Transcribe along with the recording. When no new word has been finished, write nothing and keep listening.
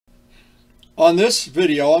On this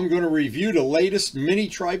video, I'm going to review the latest mini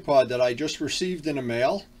tripod that I just received in the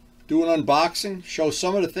mail, do an unboxing, show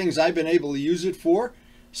some of the things I've been able to use it for,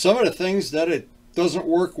 some of the things that it doesn't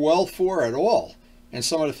work well for at all, and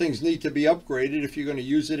some of the things need to be upgraded if you're going to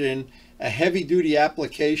use it in a heavy-duty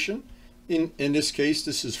application. In this case,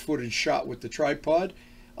 this is footage shot with the tripod.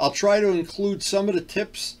 I'll try to include some of the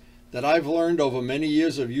tips that I've learned over many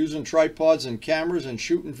years of using tripods and cameras and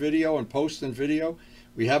shooting video and posting video.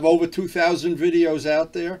 We have over 2,000 videos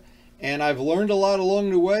out there, and I've learned a lot along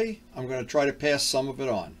the way. I'm going to try to pass some of it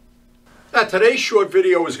on. Now, today's short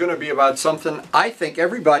video is going to be about something I think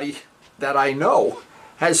everybody that I know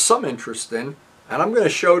has some interest in, and I'm going to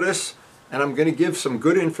show this, and I'm going to give some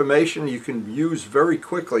good information you can use very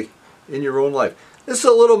quickly in your own life. This is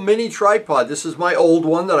a little mini tripod. This is my old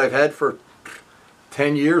one that I've had for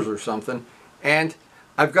 10 years or something, and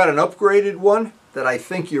I've got an upgraded one that I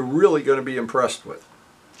think you're really going to be impressed with.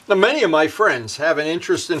 Now, many of my friends have an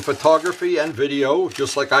interest in photography and video,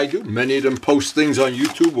 just like I do. Many of them post things on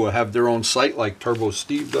YouTube or have their own site like Turbo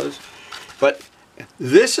Steve does. But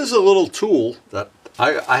this is a little tool that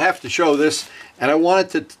I have to show this, and I wanted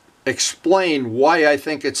to explain why I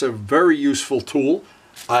think it's a very useful tool.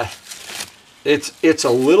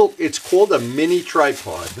 It's called a mini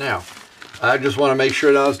tripod. Now, I just want to make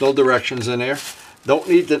sure there's no directions in there.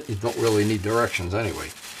 You don't really need directions anyway.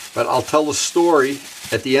 But I'll tell the story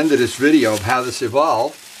at the end of this video of how this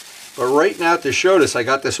evolved. But right now, to show this, I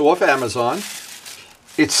got this off Amazon.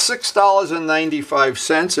 It's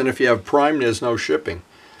 $6.95, and if you have Prime, there's no shipping.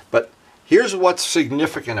 But here's what's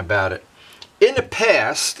significant about it. In the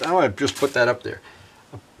past, I want to just put that up there.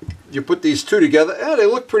 You put these two together, they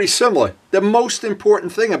look pretty similar. The most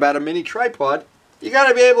important thing about a mini tripod, you got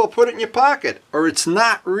to be able to put it in your pocket, or it's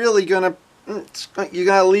not really going to, you're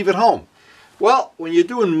going to leave it home. Well, when you're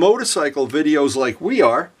doing motorcycle videos like we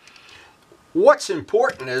are, what's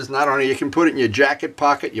important is not only you can put it in your jacket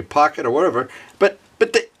pocket, your pocket, or whatever, but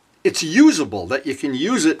it's usable, that you can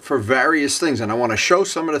use it for various things. And I want to show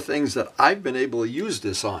some of the things that I've been able to use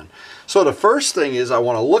this on. So the first thing is I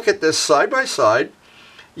want to look at this side by side.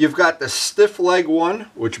 You've got the stiff leg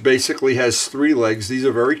one, which basically has 3 legs. These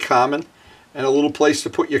are very common, and a little place to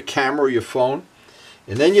put your camera or your phone.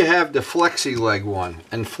 And then you have the flexi leg one,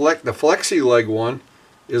 and the flexi leg one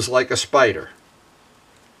is like a spider.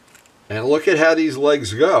 And look at how these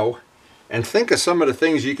legs go, and think of some of the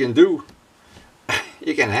things you can do.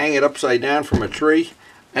 You can hang it upside down from a tree,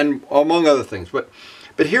 and among other things. But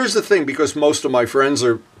here's the thing, because most of my friends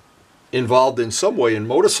are involved in some way in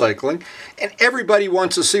motorcycling, and everybody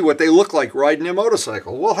wants to see what they look like riding their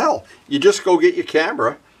motorcycle. Well, hell, you just go get your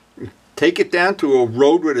camera, take it down to a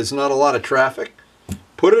road where there's not a lot of traffic,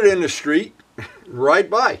 put it in the street, ride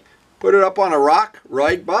by. Put it up on a rock,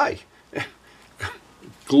 ride by.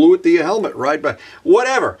 Glue it to your helmet, ride by.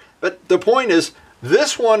 Whatever. But the point is,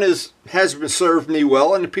 this one has served me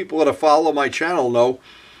well, and the people that follow my channel know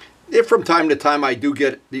if from time to time I do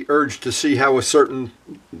get the urge to see how a certain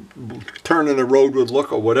turn in the road would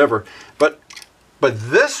look or whatever. But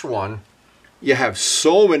this one, you have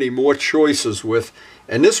so many more choices with,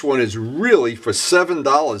 and this one is really, for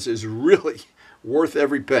 $7, is really worth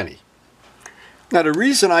every penny. Now, the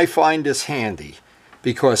reason I find this handy,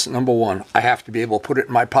 because number one, I have to be able to put it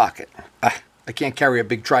in my pocket. I can't carry a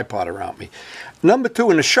big tripod around me. Number two,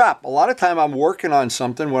 in the shop, a lot of time I'm working on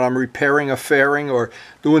something when I'm repairing a fairing or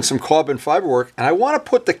doing some carbon fiber work, and I want to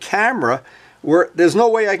put the camera where there's no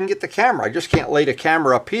way I can get the camera. I just can't lay the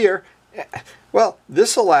camera up here. Well,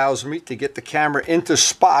 this allows me to get the camera into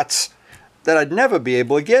spots that I'd never be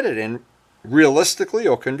able to get it in realistically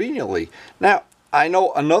or conveniently. Now, I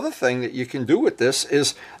know another thing that you can do with this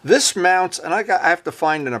is this mounts, and I have to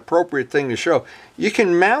find an appropriate thing to show. You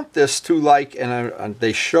can mount this to, like, and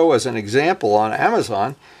they show as an example on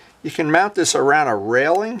Amazon, you can mount this around a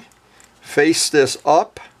railing, face this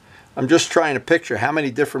up. I'm just trying to picture how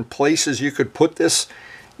many different places you could put this.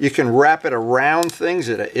 You can wrap it around things.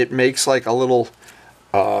 It makes like a little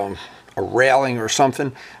a railing or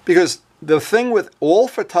something. Because the thing with all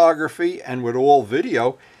photography and with all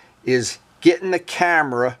video is getting the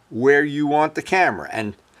camera where you want the camera,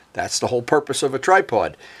 and that's the whole purpose of a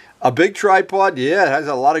tripod. A big tripod, yeah, it has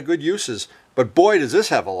a lot of good uses, but boy, does this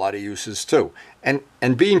have a lot of uses too. And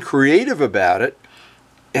being creative about it,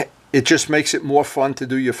 it just makes it more fun to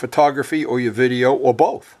do your photography or your video or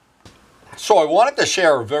both. So I wanted to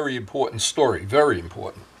share a very important story, very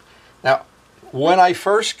important. Now, when I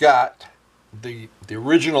first got the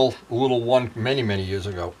original little one many years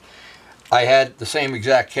ago, I had the same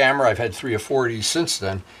exact camera. I've had 3 or 4 of these since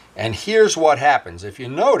then. And here's what happens. If you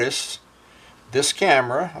notice, this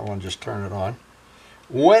camera, I want to just turn it on,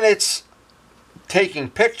 when it's taking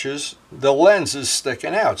pictures, the lens is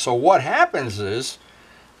sticking out. So what happens is,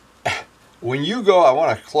 when you go, I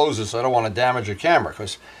want to close this, I don't want to damage the camera,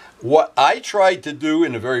 because what I tried to do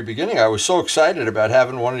in the very beginning, I was so excited about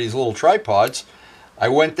having one of these little tripods. I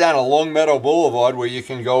went down a Long Meadow Boulevard where you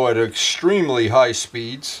can go at extremely high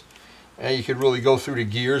speeds, and you can really go through the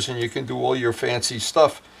gears and you can do all your fancy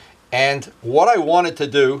stuff. And what I wanted to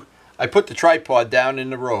do, I put the tripod down in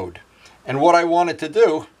the road. And what I wanted to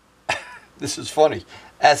do, this is funny,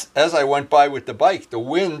 as I went by with the bike, the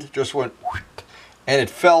wind just went whoop, and it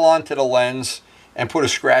fell onto the lens and put a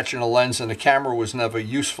scratch in the lens, and the camera was never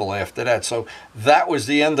useful after that. So that was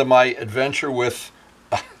the end of my adventure with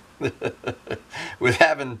with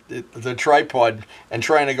having the tripod and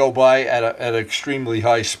trying to go by at an extremely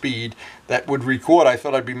high speed that would record. I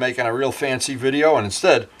thought I'd be making a real fancy video, and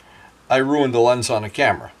instead I ruined the lens on the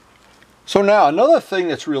camera. So now another thing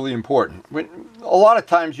that's really important. A lot of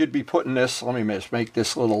times you'd be putting this, let me just make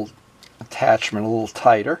this little attachment a little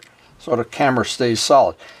tighter so the camera stays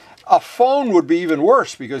solid. A phone would be even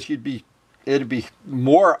worse, because it'd be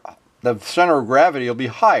more, the center of gravity will be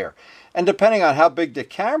higher. And depending on how big the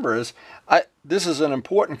camera is, this is an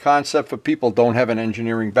important concept for people who don't have an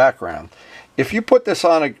engineering background. If you put this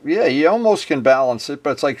on you almost can balance it,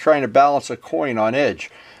 but it's like trying to balance a coin on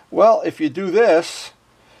edge. Well, if you do this,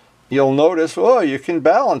 you'll notice, oh, you can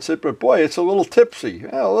balance it, but boy, it's a little tipsy.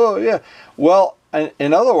 Oh, yeah. Well,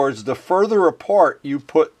 in other words, the further apart you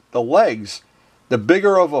put the legs, the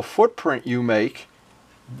bigger of a footprint you make,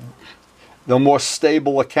 the more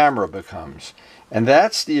stable a camera becomes. And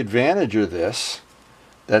that's the advantage of this,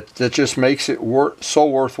 that just makes it so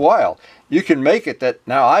worthwhile. You can make it that,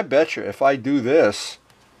 now I bet you if I do this,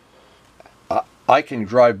 I can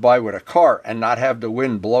drive by with a car and not have the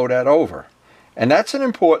wind blow that over. And that's an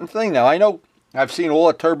important thing. Now, I know I've seen all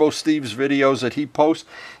of Turbo Steve's videos that he posts,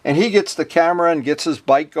 and he gets the camera and gets his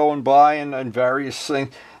bike going by and various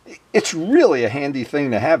things. It's really a handy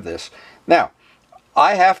thing to have this. Now,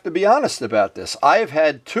 I have to be honest about this. I have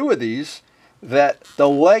had 2 of these that the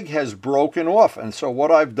leg has broken off. And so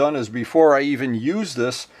what I've done is, before I even use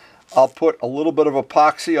this, I'll put a little bit of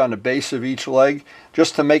epoxy on the base of each leg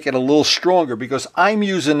just to make it a little stronger, because I'm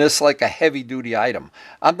using this like a heavy-duty item.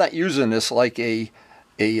 I'm not using this like I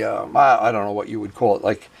don't know what you would call it,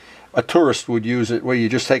 like a tourist would use it, where you're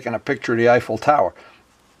just taking a picture of the Eiffel Tower.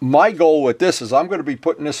 My goal with this is I'm going to be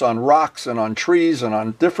putting this on rocks and on trees and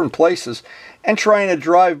on different places and trying to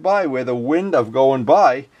drive by where the wind of going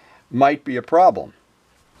by might be a problem.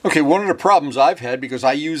 Okay, one of the problems I've had, because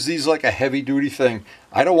I use these like a heavy-duty thing,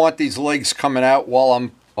 I don't want these legs coming out while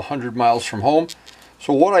I'm 100 miles from home.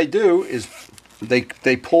 So what I do is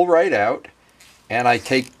they pull right out, and I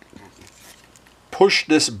push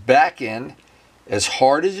this back in as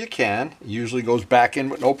hard as you can. It usually goes back in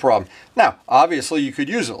with no problem. Now, obviously you could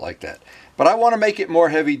use it like that, but I want to make it more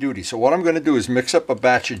heavy-duty. So what I'm going to do is mix up a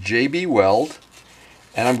batch of JB Weld,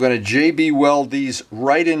 and I'm going to JB Weld these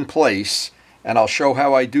right in place, and I'll show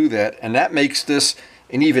how I do that. And that makes this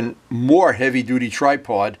an even more heavy-duty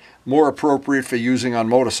tripod, more appropriate for using on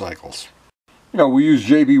motorcycles. You know, we use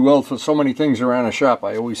JB Weld for so many things around the shop.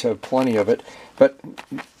 I always have plenty of it. But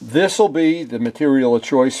this will be the material of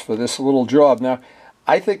choice for this little job. Now,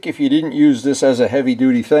 I think if you didn't use this as a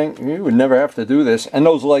heavy-duty thing, you would never have to do this. And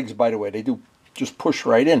those legs, by the way, they do just push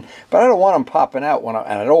right in. But I don't want them popping out, and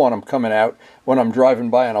I don't want them coming out when I'm driving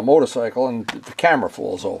by on a motorcycle and the camera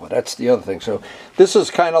falls over. That's the other thing. So this is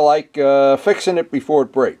kind of like fixing it before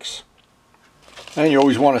it breaks. And you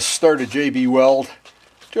always want to stir the JB Weld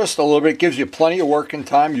just a little bit. It gives you plenty of working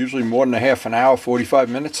time, usually more than a half an hour, 45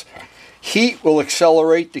 minutes. Heat will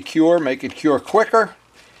accelerate the cure, make it cure quicker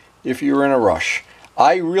if you're in a rush.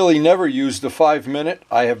 I really never use the 5-minute.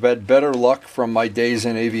 I have had better luck from my days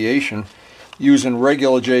in aviation using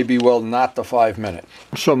regular JB Weld, not the 5-minute.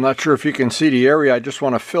 So I'm not sure if you can see the area. I just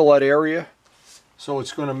want to fill that area. So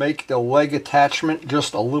it's going to make the leg attachment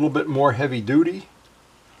just a little bit more heavy duty.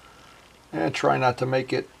 And try not to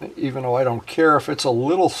make it, even though I don't care if it's a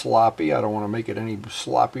little sloppy, I don't want to make it any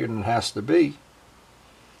sloppier than it has to be.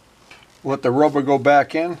 Let the rubber go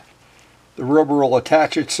back in. The rubber will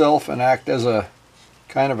attach itself and act as a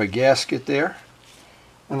kind of a gasket there.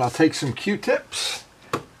 And I'll take some Q-tips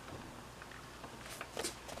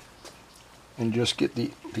and just get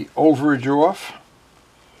the overage off.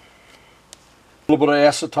 A little bit of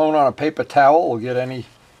acetone on a paper towel will get any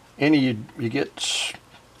you get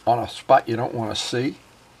on a spot you don't want to see.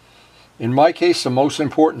 In my case, the most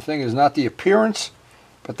important thing is not the appearance,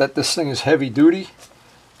 but that this thing is heavy duty,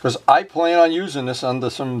 because I plan on using this under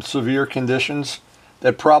some severe conditions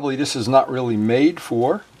that probably this is not really made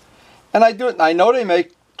for. And I do it. I know they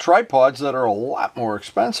make tripods that are a lot more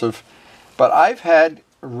expensive, but I've had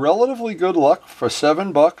relatively good luck for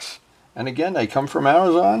 $7. And again, they come from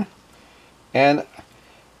Amazon. And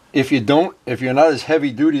if you're not as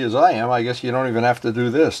heavy duty as I am, I guess you don't even have to do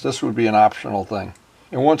this. This would be an optional thing.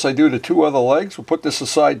 And once I do the 2 other legs, we'll put this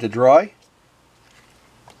aside to dry,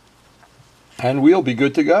 and we'll be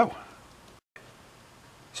good to go.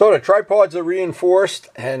 So the tripods are reinforced,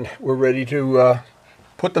 and we're ready to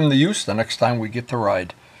put them to use the next time we get to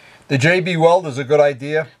ride. The JB Weld is a good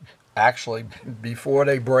idea, actually, before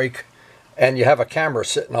they break, and you have a camera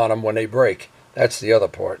sitting on them when they break. That's the other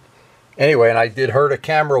part. Anyway, and I did hurt a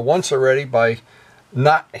camera once already by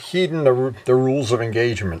not heeding the rules of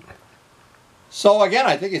engagement. So again,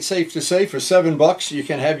 I think it's safe to say for $7 you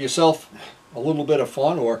can have yourself a little bit of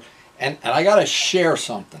fun. And I got to share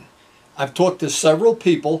something. I've talked to several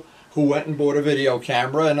people who went and bought a video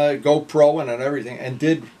camera and a GoPro and everything and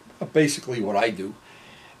did basically what I do.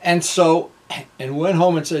 And went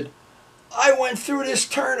home and said, I went through this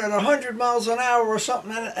turn at 100 miles an hour or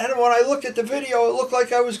something, and when I looked at the video, it looked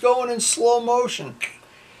like I was going in slow motion.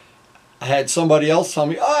 I had somebody else tell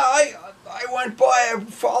me, I went by,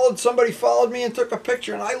 somebody followed me and took a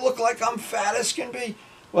picture, and I look like I'm fat as can be.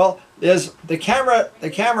 Well, the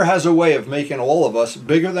camera has a way of making all of us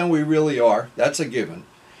bigger than we really are. That's a given.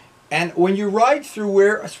 And when you ride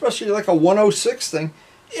through especially like a 106 thing,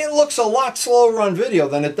 it looks a lot slower on video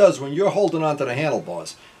than it does when you're holding onto the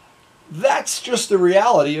handlebars. That's just the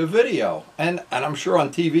reality of video. And I'm sure on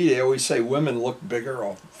TV they always say women look bigger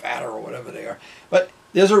or fatter or whatever they are. But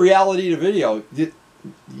there's a reality to video.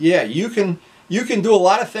 Yeah, you can do a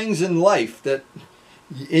lot of things in life that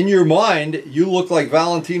in your mind you look like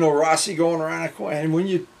Valentino Rossi going around a corner. And when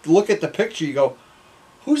you look at the picture you go,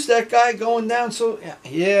 who's that guy going down? So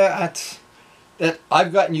yeah, that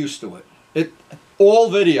I've gotten used to it.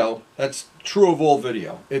 All video, that's true of all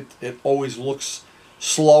video. It always looks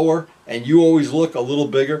slower, and you always look a little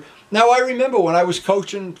bigger. Now, I remember when I was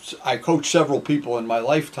coaching, I coached several people in my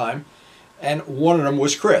lifetime, and one of them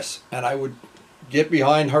was Chris. And I would get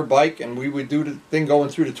behind her bike, and we would do the thing going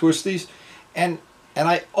through the twisties. And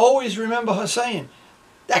I always remember her saying,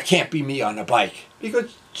 that can't be me on the bike.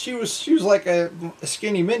 Because she was like a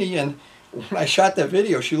skinny mini, and when I shot that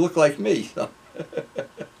video, she looked like me. So.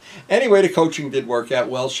 Anyway, the coaching did work out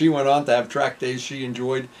well. She went on to have track days she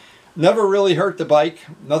enjoyed. Never really hurt the bike,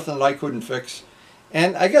 nothing that I couldn't fix.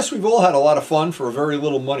 And I guess we've all had a lot of fun for very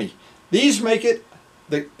little money. These make it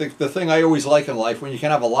the thing I always like in life. When you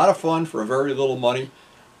can have a lot of fun for a very little money,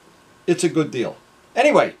 it's a good deal.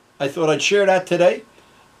 Anyway, I thought I'd share that today,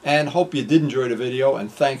 and hope you did enjoy the video,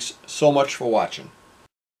 and thanks so much for watching.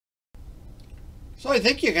 So I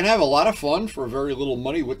think you can have a lot of fun for very little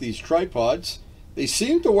money with these tripods. They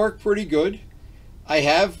seem to work pretty good. I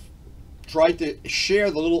have tried to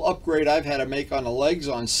share the little upgrade I've had to make on the legs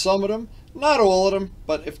on some of them. Not all of them,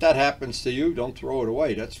 but if that happens to you, don't throw it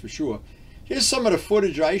away, that's for sure. Here's some of the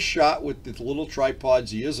footage I shot with the little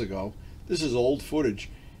tripods years ago. This is old footage.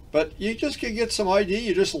 But you just can get some idea.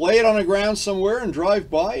 You just lay it on the ground somewhere and drive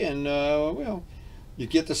by, and well, you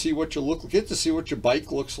get to see what your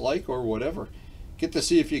bike looks like or whatever. Get to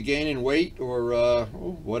see if you're gaining weight or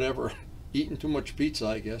whatever. Eating too much pizza,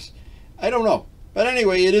 I guess. I don't know. But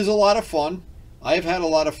anyway, it is a lot of fun. I've had a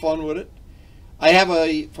lot of fun with it. I have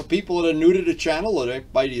for people that are new to the channel,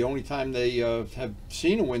 that by the only time they have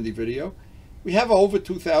seen a Windy video, we have over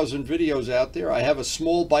 2,000 videos out there. I have a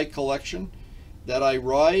small bike collection that I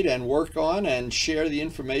ride and work on and share the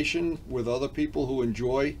information with other people who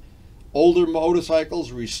enjoy older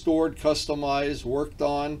motorcycles, restored, customized, worked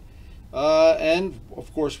on. And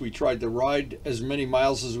of course, we tried to ride as many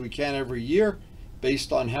miles as we can every year,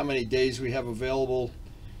 based on how many days we have available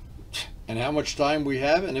and how much time we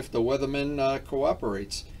have, and if the weatherman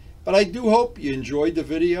cooperates. But I do hope you enjoyed the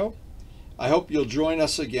video. I hope you'll join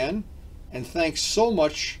us again, and thanks so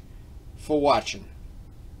much for watching.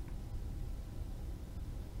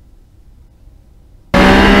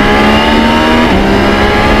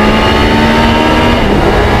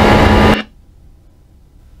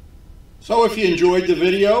 So if you enjoyed the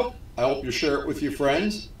video, I hope you share it with your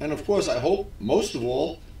friends. And of course, I hope, most of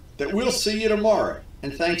all, that we'll see you tomorrow.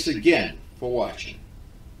 And thanks again for watching.